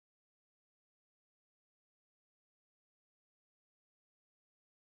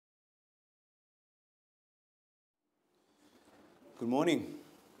Good morning.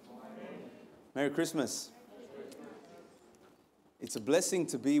 Merry Christmas. It's a blessing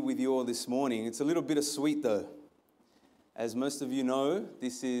to be with you all this morning. It's a little bittersweet though. As most of you know,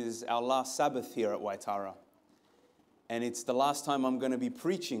 this is our last Sabbath here at Waitara. And it's the last time I'm going to be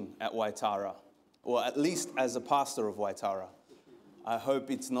preaching at Waitara, or at least as a pastor of Waitara. I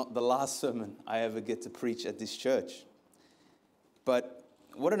hope it's not the last sermon I ever get to preach at this church. But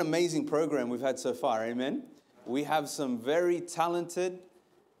what an amazing program we've had so far, amen? We have some very talented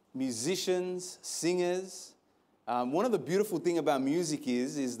musicians, singers. One of the beautiful things about music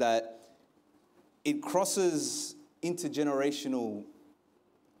is that it crosses intergenerational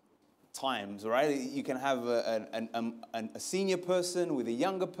times, right? You can have a senior person with a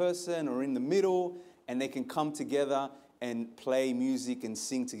younger person or in the middle, and they can come together and play music and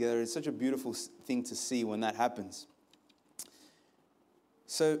sing together. It's such a beautiful thing to see when that happens.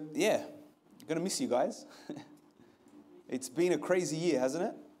 So, yeah, I'm going to miss you guys. It's been a crazy year, hasn't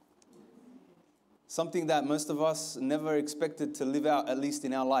it? Something that most of us never expected to live out, at least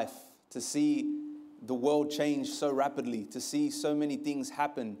in our life. To see the world change so rapidly, to see so many things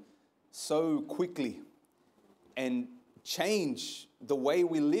happen so quickly, and change the way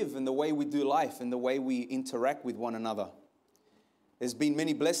we live and the way we do life and the way we interact with one another. There's been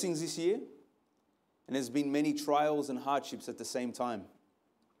many blessings this year, and there's been many trials and hardships at the same time.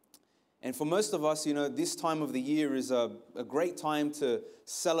 And for most of us, you know, this time of the year is a great time to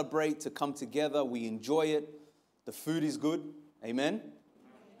celebrate, to come together. We enjoy it. The food is good. Amen?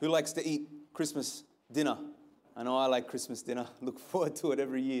 Who likes to eat Christmas dinner? I know I like Christmas dinner. Look forward to it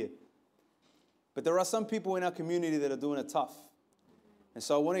every year. But there are some people in our community that are doing it tough. And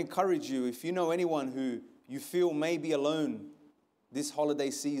so I want to encourage you, if you know anyone who you feel may be alone this holiday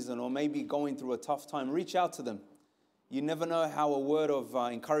season or maybe going through a tough time, reach out to them. You never know how a word of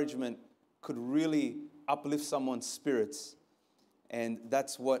encouragement could really uplift someone's spirits. And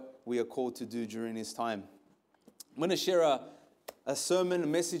that's what we are called to do during this time. I'm going to share a sermon, a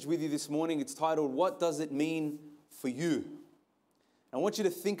message with you this morning. It's titled, What Does It Mean for You? I want you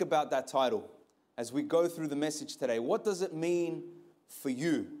to think about that title as we go through the message today. What does it mean for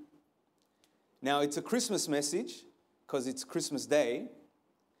you? Now, it's a Christmas message because it's Christmas Day.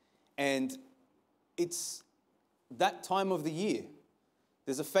 And it's that time of the year.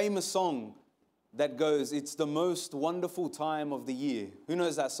 There's a famous song that goes, it's the most wonderful time of the year. Who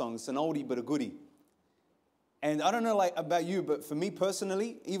knows that song? It's an oldie but a goodie. And I don't know like about you, but for me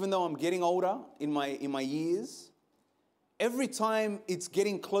personally, even though I'm getting older in my years, every time it's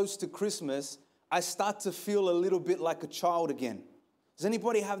getting close to Christmas, I start to feel a little bit like a child again. Does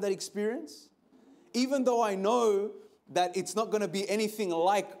anybody have that experience? Even though I know that it's not going to be anything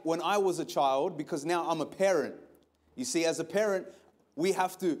like when I was a child, because now I'm a parent. You see, as a parent, we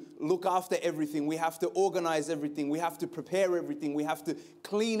have to look after everything. We have to organize everything. We have to prepare everything. We have to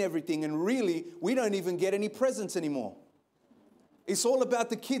clean everything. And really, we don't even get any presents anymore. It's all about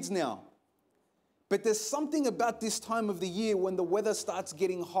the kids now. But there's something about this time of the year when the weather starts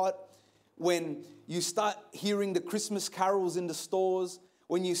getting hot, when you start hearing the Christmas carols in the stores,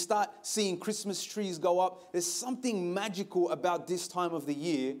 when you start seeing Christmas trees go up. There's something magical about this time of the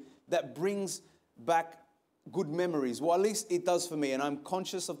year that brings back good memories. Well, at least it does for me, and I'm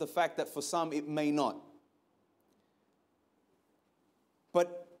conscious of the fact that for some it may not.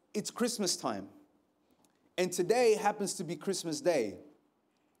 But it's Christmas time, and today happens to be Christmas Day.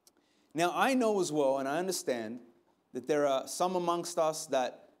 Now, I know as well, and I understand that there are some amongst us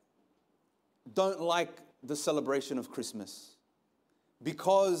that don't like the celebration of Christmas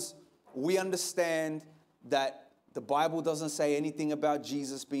because we understand that the Bible doesn't say anything about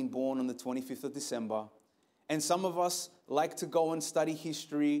Jesus being born on the 25th of December. And some of us like to go and study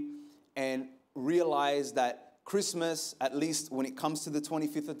history and realize that Christmas, at least when it comes to the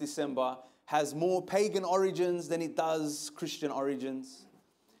 25th of December, has more pagan origins than it does Christian origins.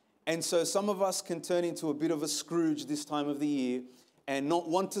 And so some of us can turn into a bit of a Scrooge this time of the year and not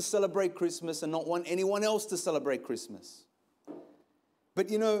want to celebrate Christmas and not want anyone else to celebrate Christmas. But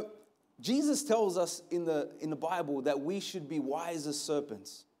you know, Jesus tells us in the Bible that we should be wise as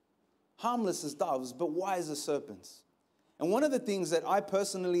serpents. Harmless as doves, but wise as serpents. And one of the things that I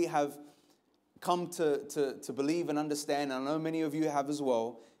personally have come to believe and understand, and I know many of you have as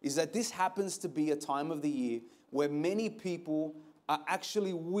well, is that this happens to be a time of the year where many people are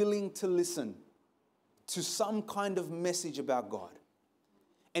actually willing to listen to some kind of message about God.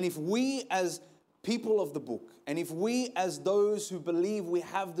 And if we as people of the book, and if we as those who believe we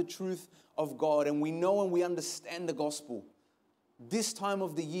have the truth of God, and we know and we understand the gospel, this time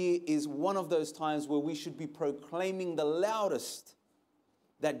of the year is one of those times where we should be proclaiming the loudest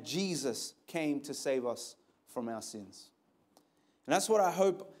that Jesus came to save us from our sins. And that's what I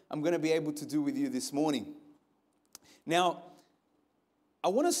hope I'm going to be able to do with you this morning. Now, I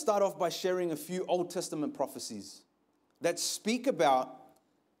want to start off by sharing a few Old Testament prophecies that speak about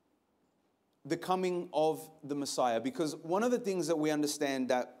the coming of the Messiah. Because one of the things that we understand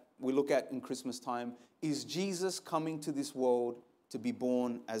that we look at in Christmas time is Jesus coming to this world to be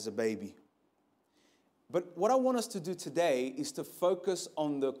born as a baby. But what I want us to do today is to focus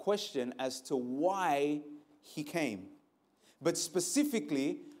on the question as to why he came. But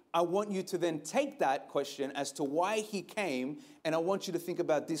specifically, I want you to then take that question as to why he came, and I want you to think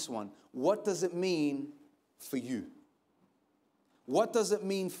about this one. What does it mean for you? What does it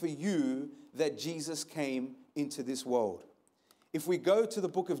mean for you that Jesus came into this world? If we go to the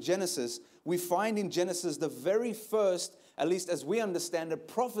book of Genesis, we find in Genesis the very first, at least as we understand it,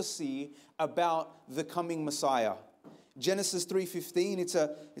 prophecy about the coming Messiah. Genesis 3:15,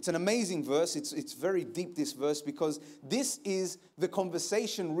 it's an amazing verse. It's very deep, this verse, because this is the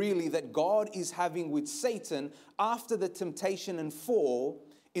conversation really that God is having with Satan after the temptation and fall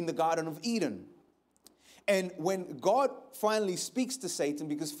in the Garden of Eden. And when God finally speaks to Satan,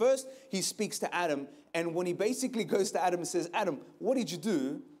 because first he speaks to Adam, and when he basically goes to Adam and says, Adam, what did you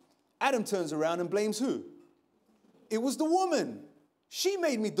do? Adam turns around and blames who? It was the woman. She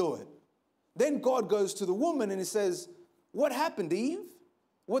made me do it. Then God goes to the woman and he says, what happened, Eve?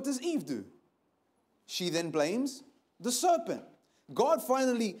 What does Eve do? She then blames the serpent. God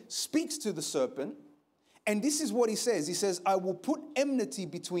finally speaks to the serpent, and this is what he says. He says, I will put enmity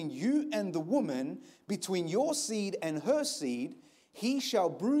between you and the woman, between your seed and her seed. He shall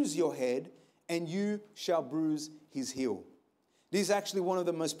bruise your head, and you shall bruise his heel. This is actually one of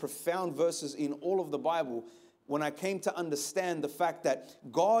the most profound verses in all of the Bible. When I came to understand the fact that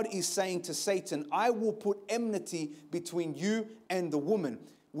God is saying to Satan, I will put enmity between you and the woman.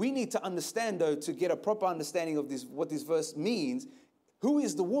 We need to understand, though, to get a proper understanding of this, what this verse means. Who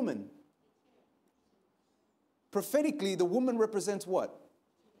is the woman? Prophetically, the woman represents what?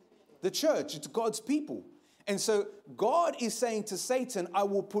 The church. It's God's people. And so God is saying to Satan, I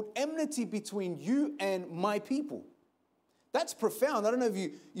will put enmity between you and my people. That's profound. I don't know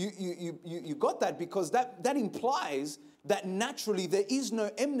if you got that, because that implies that naturally there is no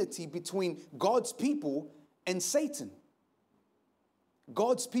enmity between God's people and Satan.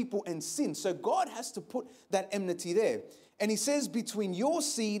 God's people and sin. So God has to put that enmity there. And he says between your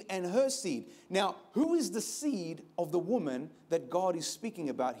seed and her seed. Now, who is the seed of the woman that God is speaking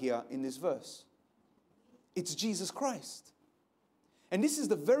about here in this verse? It's Jesus Christ. And this is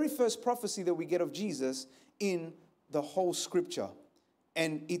the very first prophecy that we get of Jesus in the whole scripture.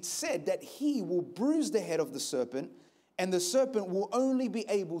 And it said that he will bruise the head of the serpent, and the serpent will only be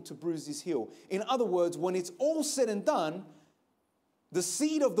able to bruise his heel. In other words, when it's all said and done, the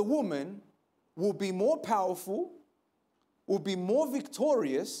seed of the woman will be more powerful, will be more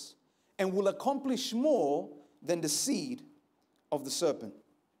victorious, and will accomplish more than the seed of the serpent.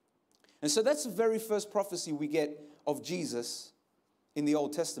 And so that's the very first prophecy we get of Jesus in the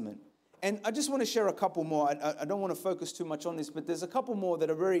Old Testament. And I just want to share a couple more. I don't want to focus too much on this, but there's a couple more that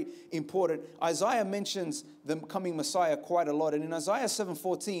are very important. Isaiah mentions the coming Messiah quite a lot. And in Isaiah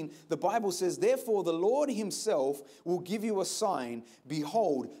 7:14, the Bible says, therefore the Lord himself will give you a sign.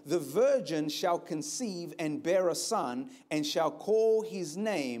 Behold, the virgin shall conceive and bear a son, and shall call his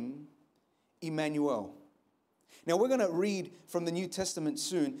name Emmanuel. Now, we're going to read from the New Testament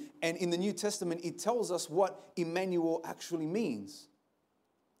soon. And in the New Testament, it tells us what Emmanuel actually means.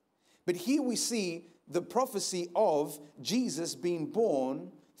 But here we see the prophecy of Jesus being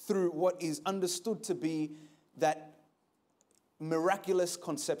born through what is understood to be that miraculous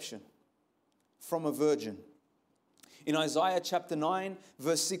conception from a virgin. In Isaiah chapter 9,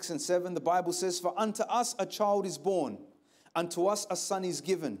 verse 6 and 7, the Bible says, for unto us a child is born, unto us a son is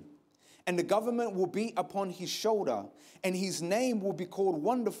given, and the government will be upon his shoulder, and his name will be called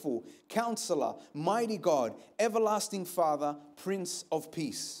Wonderful, Counselor, Mighty God, Everlasting Father, Prince of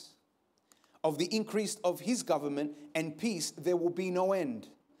Peace. Of the increase of his government and peace there will be no end,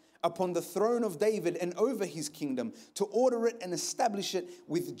 upon the throne of David and over his kingdom, to order it and establish it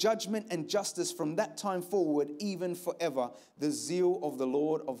with judgment and justice from that time forward, even forever. The zeal of the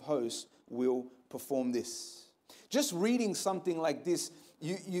Lord of hosts will perform this. Just reading something like this,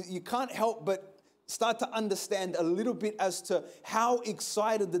 you can't help but start to understand a little bit as to how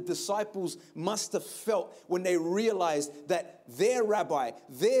excited the disciples must have felt when they realized that their rabbi,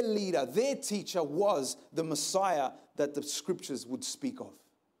 their leader, their teacher was the Messiah that the scriptures would speak of.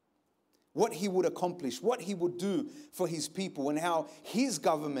 What he would accomplish, what he would do for his people, and how his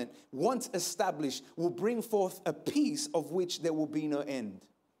government, once established, will bring forth a peace of which there will be no end.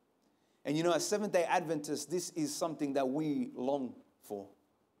 And you know, as Seventh-day Adventists, this is something that we long for.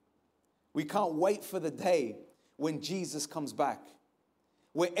 We can't wait for the day when Jesus comes back,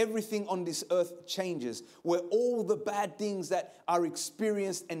 where everything on this earth changes, where all the bad things that are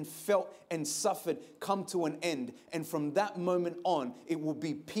experienced and felt and suffered come to an end. And from that moment on, it will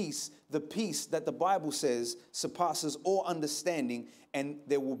be peace, the peace that the Bible says surpasses all understanding, and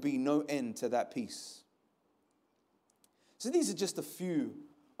there will be no end to that peace. So these are just a few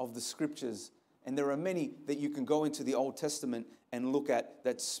of the scriptures, and there are many that you can go into the Old Testament and look at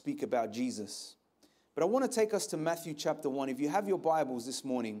that speak about Jesus. But I want to take us to Matthew chapter 1. If you have your Bibles this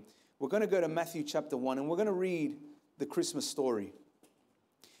morning, we're going to go to Matthew chapter 1, and we're going to read the Christmas story.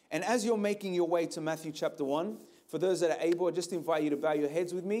 And as you're making your way to Matthew chapter 1, for those that are able, I just invite you to bow your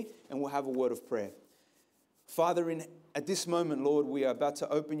heads with me, and we'll have a word of prayer. Father, at this moment, Lord, we are about to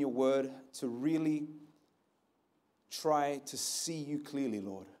open your word to really try to see you clearly,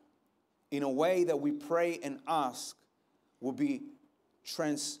 Lord, in a way that we pray and ask will be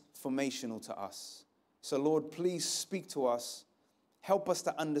transformational to us. So, Lord, please speak to us. Help us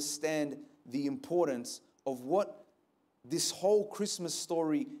to understand the importance of what this whole Christmas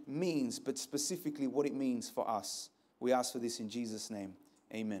story means, but specifically what it means for us. We ask for this in Jesus' name.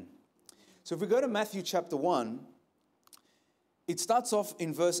 Amen. So if we go to Matthew chapter 1, it starts off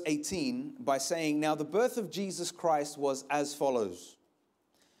in verse 18 by saying, "Now the birth of Jesus Christ was as follows.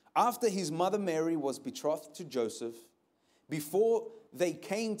 After his mother Mary was betrothed to Joseph, before they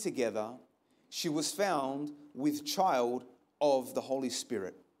came together, she was found with child of the Holy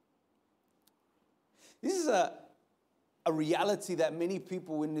Spirit." This is a reality that many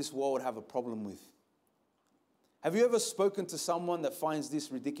people in this world have a problem with. Have you ever spoken to someone that finds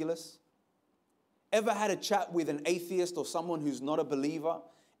this ridiculous? Ever had a chat with an atheist or someone who's not a believer,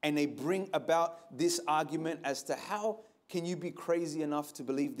 and they bring about this argument as to how can you be crazy enough to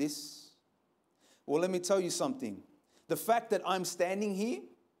believe this? Well, let me tell you something. The fact that I'm standing here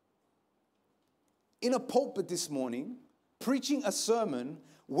in a pulpit this morning, preaching a sermon,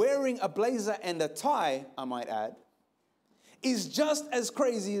 wearing a blazer and a tie, I might add, is just as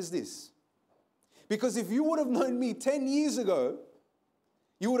crazy as this. Because if you would have known me 10 years ago,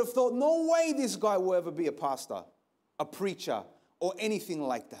 you would have thought, no way this guy will ever be a pastor, a preacher, or anything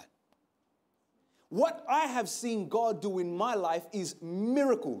like that. What I have seen God do in my life is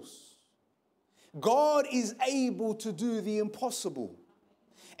miracles. God is able to do the impossible.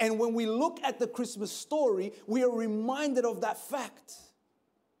 And when we look at the Christmas story, we are reminded of that fact.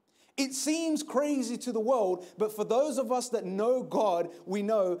 It seems crazy to the world, but for those of us that know God, we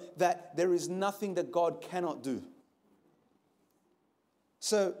know that there is nothing that God cannot do.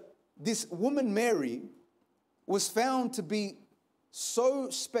 So this woman, Mary, was found to be so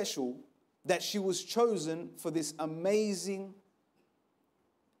special that she was chosen for this amazing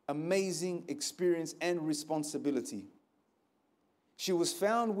experience and responsibility. She was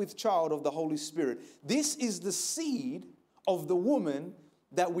found with child of the Holy Spirit. This is the seed of the woman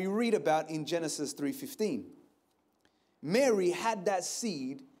that we read about in Genesis 3:15. Mary had that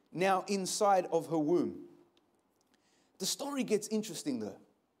seed now inside of her womb. The story gets interesting though.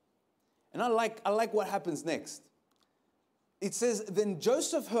 And I like what happens next. It says, "Then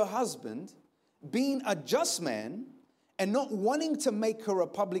Joseph, her husband, being a just man and not wanting to make her a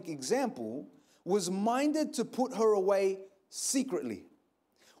public example, was minded to put her away secretly."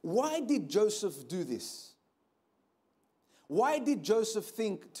 Why did Joseph do this? Why did Joseph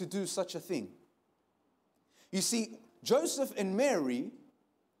think to do such a thing? You see, Joseph and Mary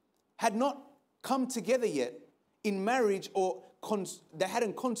had not come together yet in marriage, or they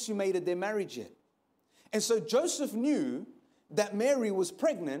hadn't consummated their marriage yet. And so Joseph knew that Mary was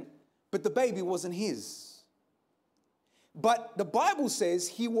pregnant, but the baby wasn't his. But the Bible says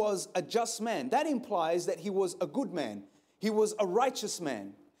he was a just man. That implies that he was a good man. He was a righteous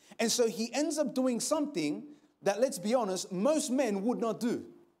man. And so he ends up doing something that, let's be honest, most men would not do.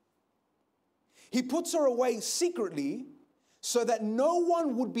 He puts her away secretly so that no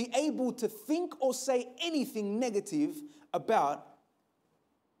one would be able to think or say anything negative about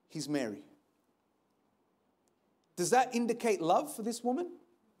his Mary. Does that indicate love for this woman?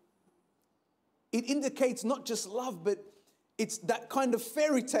 It indicates not just love, but it's that kind of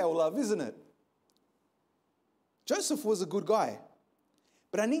fairy tale love, isn't it? Joseph was a good guy.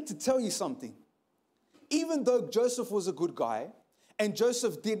 But I need to tell you something. Even though Joseph was a good guy and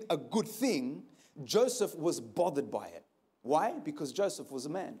Joseph did a good thing, Joseph was bothered by it. Why? Because Joseph was a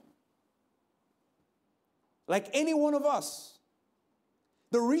man. Like any one of us.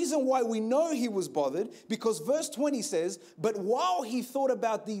 The reason why we know he was bothered, because verse 20 says, "But while he thought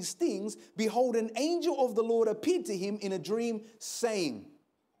about these things, behold, an angel of the Lord appeared to him in a dream, saying."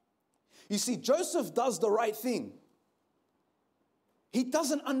 You see, Joseph does the right thing. He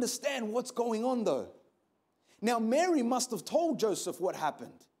doesn't understand what's going on though. Now, Mary must have told Joseph what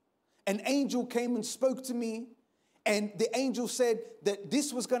happened. An angel came and spoke to me, and the angel said that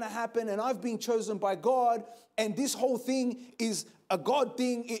this was going to happen, and I've been chosen by God, and this whole thing is a God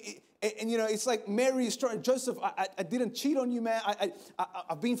thing. And it's like Mary is trying, Joseph, I didn't cheat on you, man.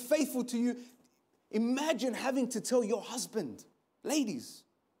 I've been faithful to you. Imagine having to tell your husband, ladies,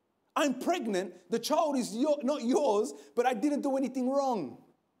 I'm pregnant, the child is not yours, but I didn't do anything wrong.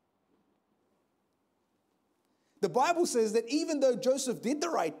 The Bible says that even though Joseph did the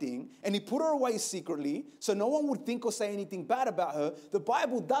right thing and he put her away secretly so no one would think or say anything bad about her, the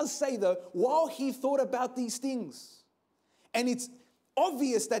Bible does say though, while he thought about these things, and it's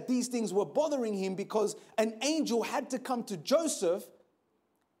obvious that these things were bothering him because an angel had to come to Joseph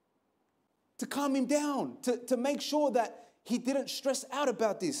to calm him down, to make sure that he didn't stress out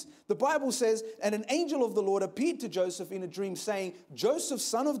about this. The Bible says, and an angel of the Lord appeared to Joseph in a dream saying, Joseph,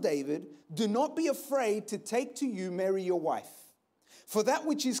 son of David, do not be afraid to take to you Mary your wife, for that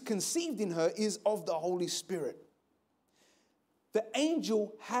which is conceived in her is of the Holy Spirit. The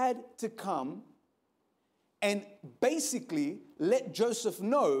angel had to come and basically let Joseph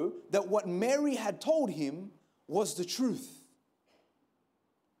know that what Mary had told him was the truth.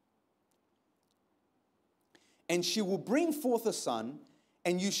 And she will bring forth a son,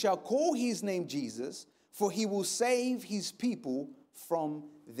 and you shall call his name Jesus, for he will save his people from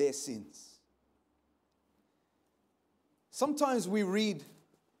their sins. Sometimes we read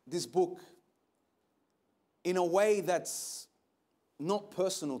this book in a way that's not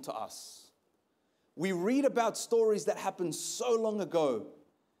personal to us. We read about stories that happened so long ago,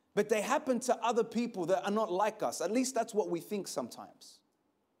 but they happen to other people that are not like us. At least that's what we think sometimes.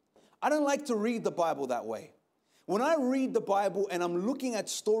 I don't like to read the Bible that way. When I read the Bible and I'm looking at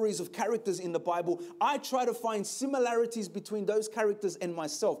stories of characters in the Bible, I try to find similarities between those characters and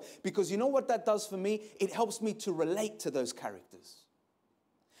myself. Because you know what that does for me? It helps me to relate to those characters.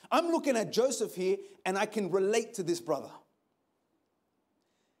 I'm looking at Joseph here and I can relate to this brother.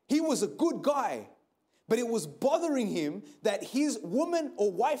 He was a good guy, but it was bothering him that his woman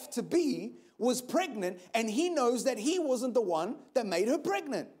or wife-to-be was pregnant, and he knows that he wasn't the one that made her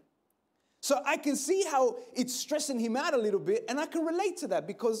pregnant. So I can see how it's stressing him out a little bit, and I can relate to that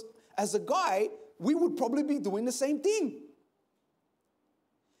because as a guy, we would probably be doing the same thing.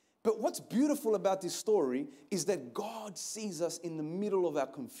 But what's beautiful about this story is that God sees us in the middle of our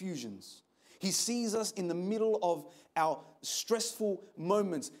confusions. He sees us in the middle of our stressful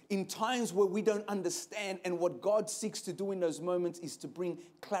moments, in times where we don't understand, and what God seeks to do in those moments is to bring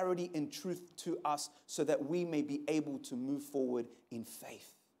clarity and truth to us so that we may be able to move forward in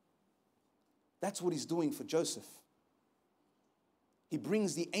faith. That's what he's doing for Joseph. He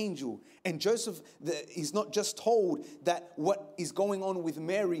brings the angel, and Joseph is not just told that what is going on with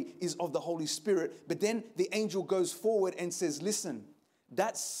Mary is of the Holy Spirit, but then the angel goes forward and says, listen,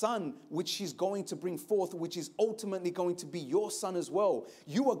 that son which she's going to bring forth, which is ultimately going to be your son as well,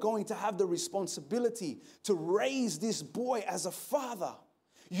 you are going to have the responsibility to raise this boy as a father.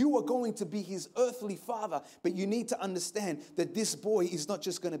 You are going to be his earthly father, but you need to understand that this boy is not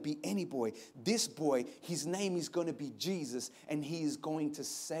just going to be any boy. This boy, his name is going to be Jesus, and he is going to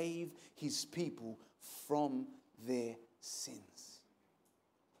save his people from their sins.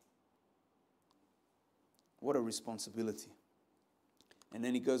 What a responsibility. And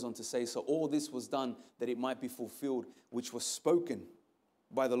then he goes on to say, so all this was done that it might be fulfilled, which was spoken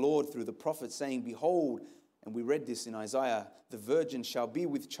by the Lord through the prophet, saying, behold, and we read this in Isaiah, the virgin shall be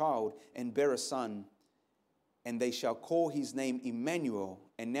with child and bear a son, and they shall call his name Emmanuel.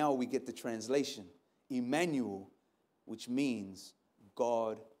 And now we get the translation, Emmanuel, which means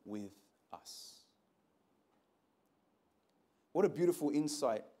God with us. What a beautiful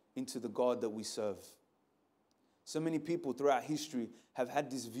insight into the God that we serve. So many people throughout history have had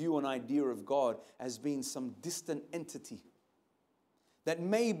this view and idea of God as being some distant entity. That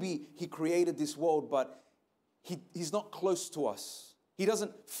maybe he created this world, but He's not close to us. He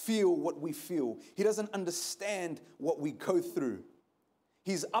doesn't feel what we feel. He doesn't understand what we go through.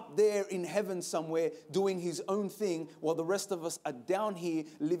 He's up there in heaven somewhere doing his own thing while the rest of us are down here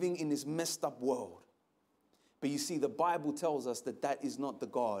living in this messed up world. But you see, the Bible tells us that that is not the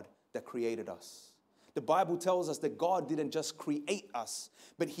God that created us. The Bible tells us that God didn't just create us,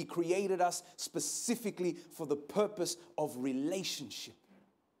 but he created us specifically for the purpose of relationship.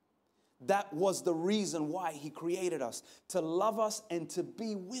 That was the reason why he created us, to love us and to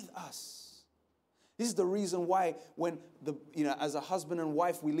be with us. This is the reason why when as a husband and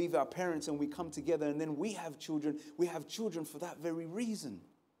wife, we leave our parents and we come together and then we have children for that very reason.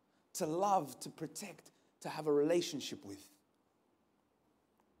 to love, to protect, to have a relationship with.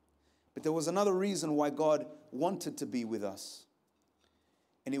 But there was another reason why God wanted to be with us.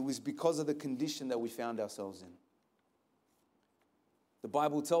 And it was because of the condition that we found ourselves in. The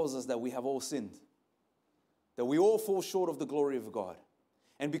Bible tells us that we have all sinned, that we all fall short of the glory of God.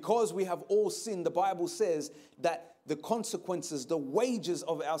 And because we have all sinned, the Bible says that the consequences, the wages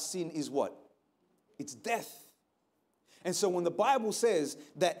of our sin is what? It's death. And so when the Bible says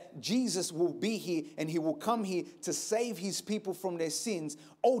that Jesus will be here and he will come here to save his people from their sins,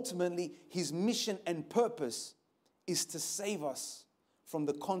 ultimately his mission and purpose is to save us from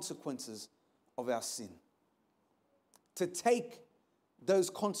the consequences of our sin. To take those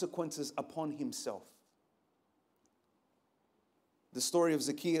consequences upon himself. The story of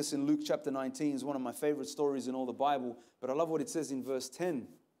Zacchaeus in Luke chapter 19 is one of my favorite stories in all the Bible, but I love what it says in verse 10.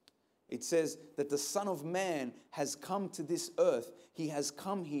 It says that the Son of Man has come to this earth. He has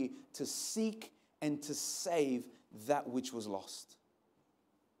come here to seek and to save that which was lost.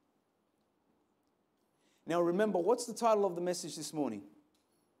 Now remember, what's the title of the message this morning?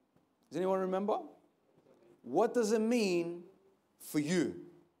 Does anyone remember? What does it mean for you?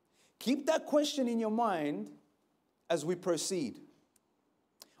 Keep that question in your mind as we proceed.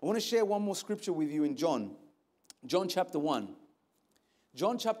 I want to share one more scripture with you in John chapter 1.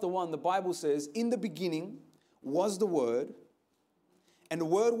 John chapter 1, the Bible says, in the beginning was the Word, and the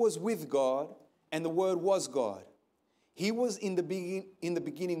Word was with God, and the Word was God. He was in the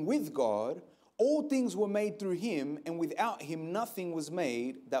beginning with God. All things were made through him, and without him nothing was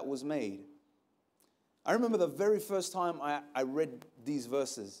made that was made. I remember the very first time I read these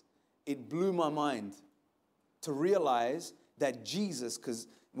verses, it blew my mind to realize that Jesus, because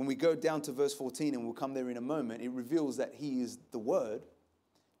when we go down to verse 14, and we'll come there in a moment, it reveals that he is the Word,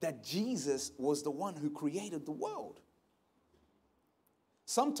 that Jesus was the one who created the world.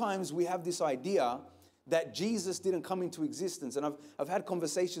 Sometimes we have this idea that Jesus didn't come into existence. And I've had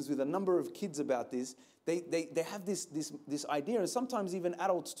conversations with a number of kids about this. They have this idea, and sometimes even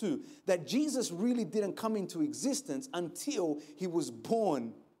adults too, that Jesus really didn't come into existence until he was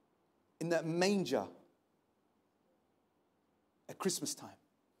born in that manger at Christmas time.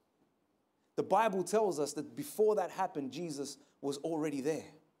 The Bible tells us that before that happened, Jesus was already there.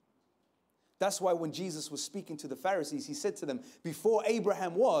 That's why when Jesus was speaking to the Pharisees, he said to them, before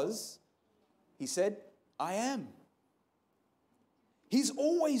Abraham was, he said, I am. He's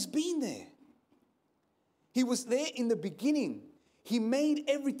always been there. He was there in the beginning. He made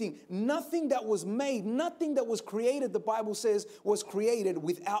everything. Nothing that was made, nothing that was created, the Bible says, was created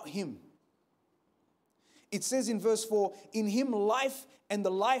without him. It says in verse 4, in him life, and the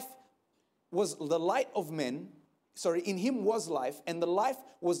life was the light of men. In him was life, and the life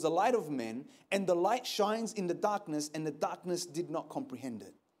was the light of men, and the light shines in the darkness, and the darkness did not comprehend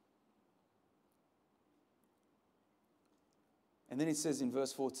it. And then it says in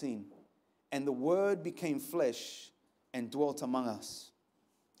verse 14, and the Word became flesh and dwelt among us,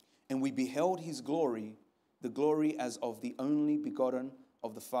 and we beheld his glory, the glory as of the only begotten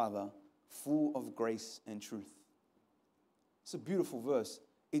of the Father, full of grace and truth. It's a beautiful verse.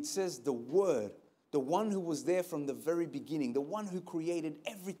 It says the Word, the one who was there from the very beginning, the one who created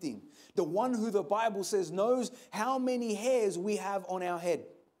everything, the one who the Bible says knows how many hairs we have on our head.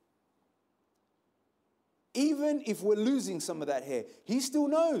 Even if we're losing some of that hair, he still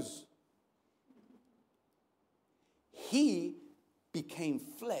knows. He became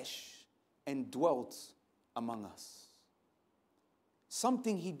flesh and dwelt among us.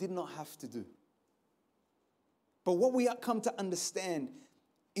 Something he did not have to do. But what we come to understand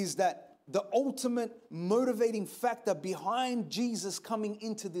is that the ultimate motivating factor behind Jesus coming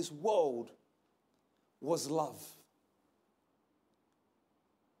into this world was love.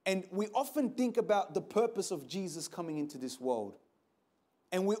 And we often think about the purpose of Jesus coming into this world.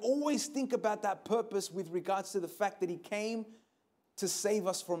 And we always think about that purpose with regards to the fact that he came to save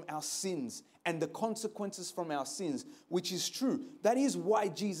us from our sins and the consequences from our sins, which is true. That is why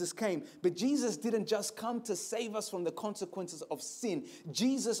Jesus came. But Jesus didn't just come to save us from the consequences of sin.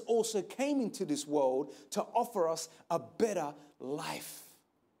 Jesus also came into this world to offer us a better life,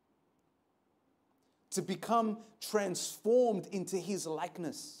 to become transformed into his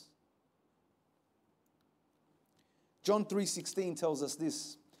likeness. John 3:16 tells us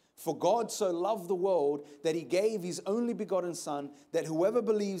this. For God so loved the world that he gave his only begotten Son, that whoever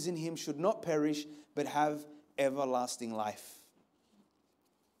believes in him should not perish, but have everlasting life.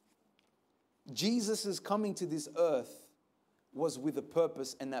 Jesus' coming to this earth was with a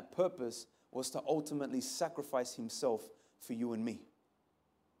purpose, and that purpose was to ultimately sacrifice himself for you and me.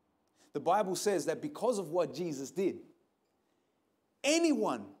 The Bible says that because of what Jesus did,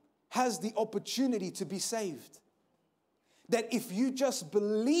 anyone has the opportunity to be saved. That if you just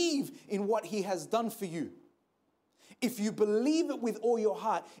believe in what he has done for you, if you believe it with all your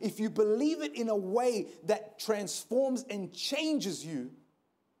heart, if you believe it in a way that transforms and changes you,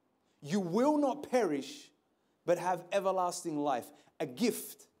 you will not perish, but have everlasting life, a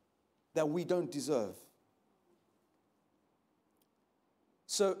gift that we don't deserve.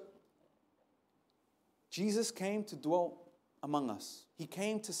 So, Jesus came to dwell among us. He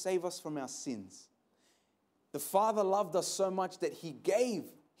came to save us from our sins. The Father loved us so much that he gave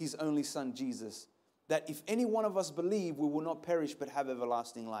his only Son, Jesus, that if any one of us believe, we will not perish but have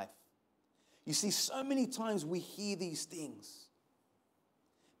everlasting life. You see, so many times we hear these things,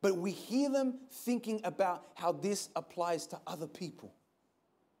 but we hear them thinking about how this applies to other people.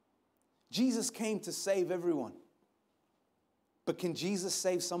 Jesus came to save everyone. But can Jesus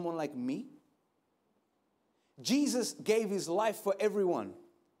save someone like me? Jesus gave his life for everyone.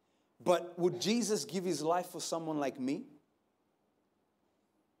 But would Jesus give his life for someone like me?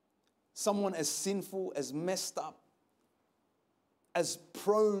 Someone as sinful, as messed up, as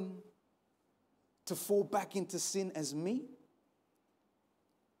prone to fall back into sin as me?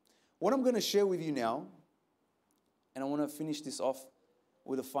 What I'm going to share with you now, and I want to finish this off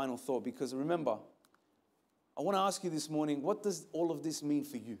with a final thought, because remember, I want to ask you this morning, what does all of this mean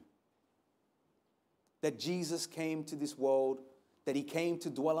for you? That Jesus came to this world, that he came to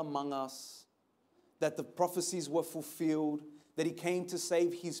dwell among us, that the prophecies were fulfilled, that he came to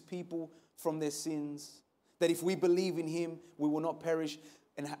save his people from their sins, that if we believe in him, we will not perish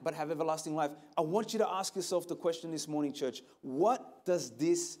but have everlasting life. I want you to ask yourself the question this morning, church, what does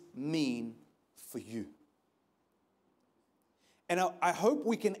this mean for you? And I hope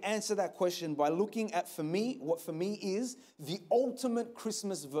we can answer that question by looking at, for me, what for me is the ultimate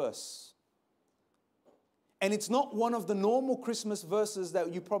Christmas verse. And it's not one of the normal Christmas verses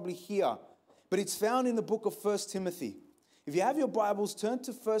that you probably hear, but it's found in the book of 1 Timothy. If you have your Bibles, turn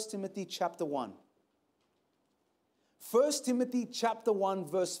to 1 Timothy chapter 1. 1 Timothy chapter 1,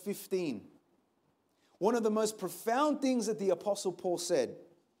 verse 15. One of the most profound things that the Apostle Paul said.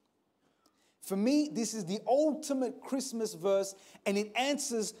 For me, this is the ultimate Christmas verse, and it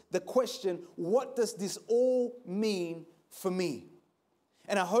answers the question, what does this all mean for me?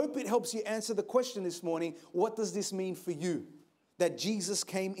 And I hope it helps you answer the question this morning, what does this mean for you? That Jesus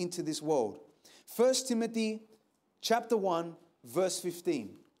came into this world. 1 Timothy chapter 1, verse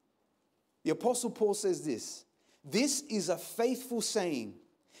 15. The Apostle Paul says this, "This is a faithful saying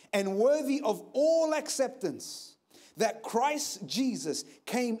and worthy of all acceptance, that Christ Jesus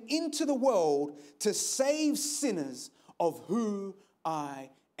came into the world to save sinners, of who I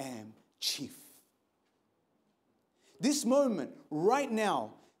am chief." This moment, right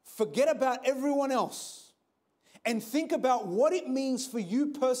now, forget about everyone else and think about what it means for you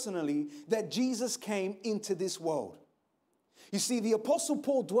personally that Jesus came into this world. You see, the Apostle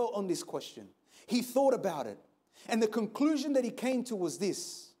Paul dwelt on this question. He thought about it. And the conclusion that he came to was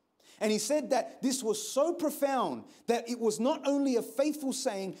this. And he said that this was so profound that it was not only a faithful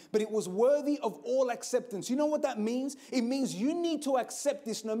saying, but it was worthy of all acceptance. You know what that means? It means you need to accept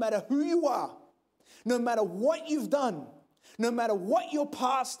this no matter who you are, no matter what you've done, no matter what your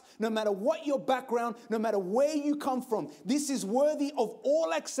past, no matter what your background, no matter where you come from. This is worthy of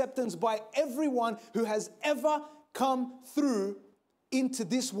all acceptance by everyone who has ever come through into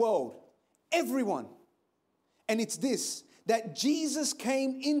this world. Everyone. And it's this, that Jesus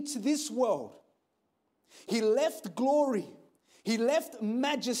came into this world. He left glory. He left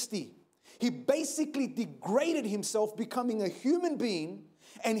majesty. He basically degraded himself, becoming a human being.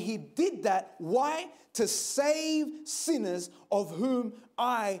 And he did that. Why? To save sinners, of whom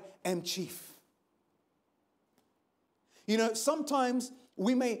I am chief. You know, sometimes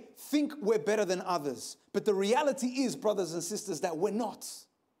we may think we're better than others. But the reality is, brothers and sisters, that we're not.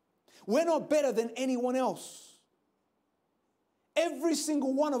 We're not better than anyone else. Every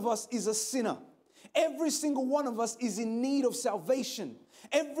single one of us is a sinner. Every single one of us is in need of salvation.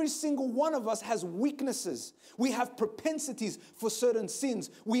 Every single one of us has weaknesses. We have propensities for certain sins.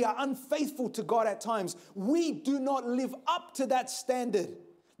 We are unfaithful to God at times. We do not live up to that standard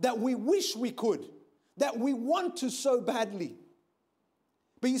that we wish we could, that we want to so badly.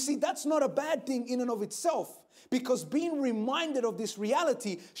 But you see, that's not a bad thing in and of itself, because being reminded of this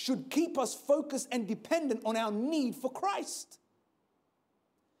reality should keep us focused and dependent on our need for Christ.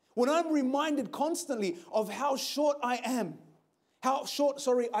 When I'm reminded constantly of how short I am,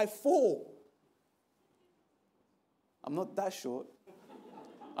 I fall. I'm not that short.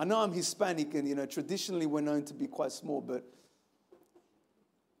 I know I'm Hispanic and, traditionally we're known to be quite small, but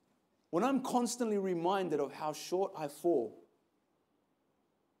when I'm constantly reminded of how short I fall,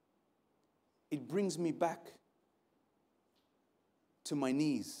 it brings me back to my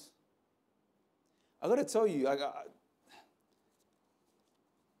knees. I got to tell you,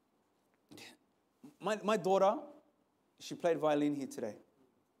 my daughter, she played violin here today.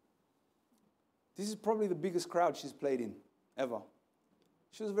 This is probably the biggest crowd she's played in ever.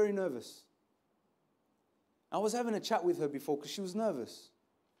 She was very nervous. I was having a chat with her before because she was nervous.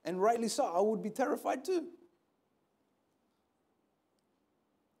 And rightly so, I would be terrified too.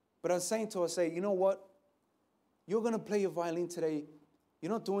 But I was saying to her, you know what? You're going to play your violin today.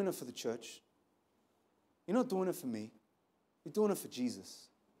 You're not doing it for the church. You're not doing it for me. You're doing it for Jesus.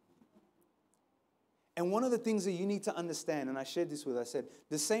 And one of the things that you need to understand, and I shared this with her, I said,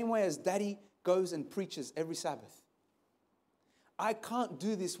 the same way as Daddy goes and preaches every Sabbath, I can't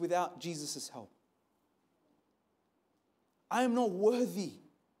do this without Jesus' help. I am not worthy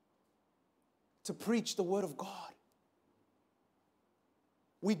to preach the word of God.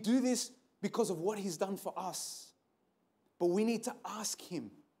 We do this because of what he's done for us. But we need to ask him,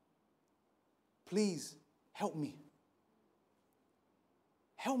 please help me.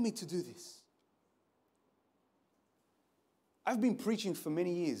 Help me to do this. I've been preaching for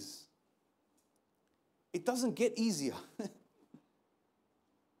many years. It doesn't get easier.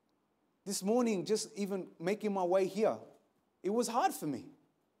 This morning, just even making my way here, it was hard for me.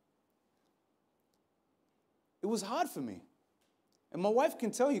 It was hard for me. And my wife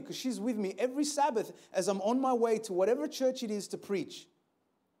can tell you, because she's with me every Sabbath as I'm on my way to whatever church it is to preach,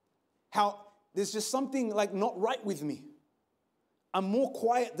 how there's just something like not right with me. I'm more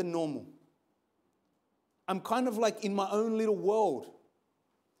quiet than normal. I'm kind of like in my own little world.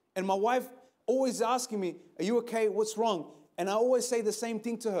 And my wife always asking me, are you okay? What's wrong? And I always say the same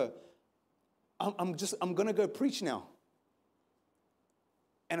thing to her. I'm going to go preach now.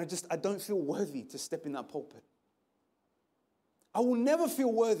 And I don't feel worthy to step in that pulpit. I will never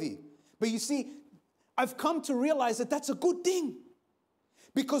feel worthy. But you see, I've come to realize that that's a good thing.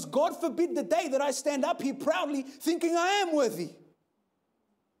 Because God forbid the day that I stand up here proudly thinking I am worthy.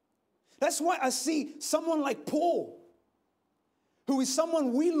 That's why I see someone like Paul, who is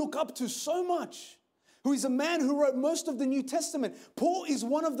someone we look up to so much, who is a man who wrote most of the New Testament. Paul is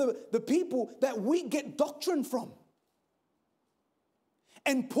one of the people that we get doctrine from.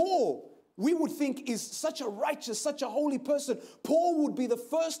 And Paul, we would think, is such a righteous, such a holy person. Paul would be the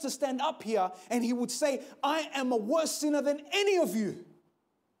first to stand up here and he would say, I am a worse sinner than any of you.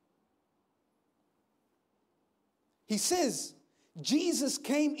 He says, Jesus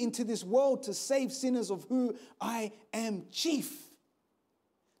came into this world to save sinners, of who I am chief.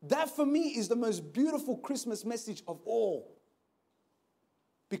 That for me is the most beautiful Christmas message of all.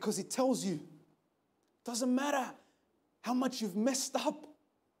 Because it tells you, doesn't matter how much you've messed up.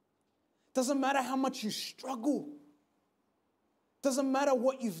 Doesn't matter how much you struggle. Doesn't matter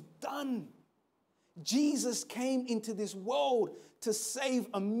what you've done. Jesus came into this world to save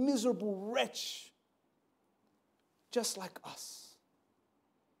a miserable wretch just like us.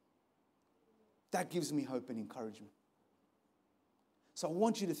 That gives me hope and encouragement. So I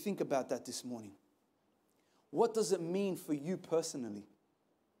want you to think about that this morning. What does it mean for you personally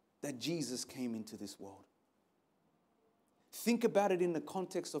that Jesus came into this world? Think about it in the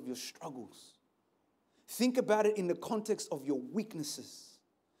context of your struggles. Think about it in the context of your weaknesses.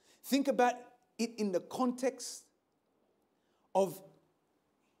 Think about it in the context of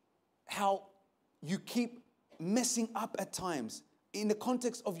how you keep messing up at times. In the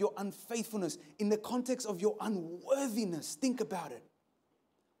context of your unfaithfulness. In the context of your unworthiness. Think about it.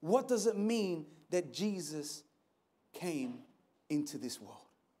 What does it mean that Jesus came into this world?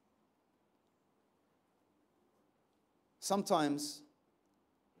 Sometimes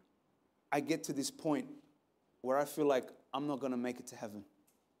I get to this point where I feel like I'm not going to make it to heaven.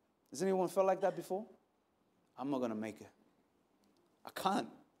 Has anyone felt like that before? I'm not going to make it. I can't.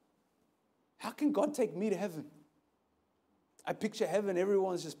 How can God take me to heaven? I picture heaven,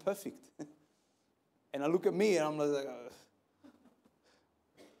 everyone's just perfect. And I look at me and I'm like,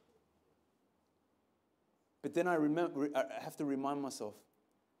 But then I have to remind myself,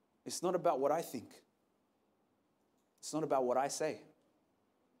 it's not about what I think. It's not about what I say.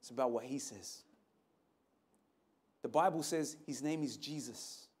 It's about what he says. The Bible says his name is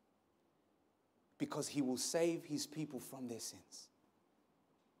Jesus because he will save his people from their sins.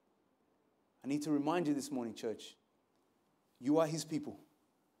 I need to remind you this morning, church, you are his people.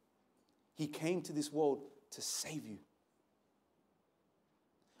 He came to this world to save you.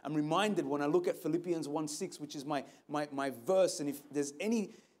 I'm reminded when I look at Philippians 1:6, which is my verse, and if there's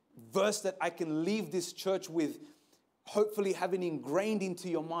any verse that I can leave this church with, hopefully having ingrained into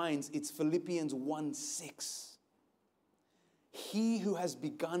your minds, it's Philippians 1:6. He who has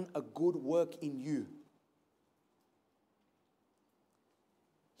begun a good work in you,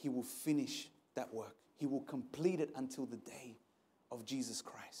 he will finish that work. He will complete it until the day of Jesus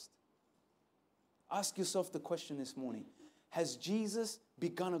Christ. Ask yourself the question this morning. Has Jesus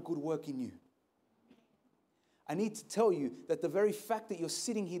begun a good work in you? I need to tell you that the very fact that you're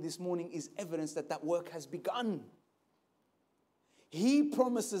sitting here this morning is evidence that that work has begun. He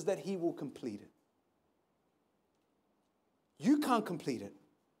promises that he will complete it. You can't complete it,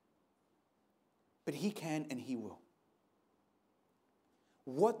 but he can and he will.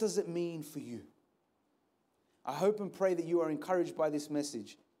 What does it mean for you? I hope and pray that you are encouraged by this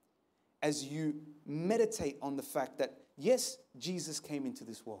message as you meditate on the fact that, yes, Jesus came into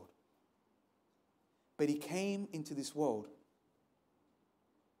this world, but he came into this world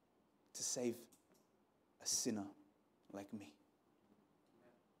to save a sinner like me.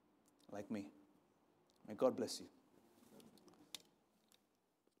 Like me. May God bless you.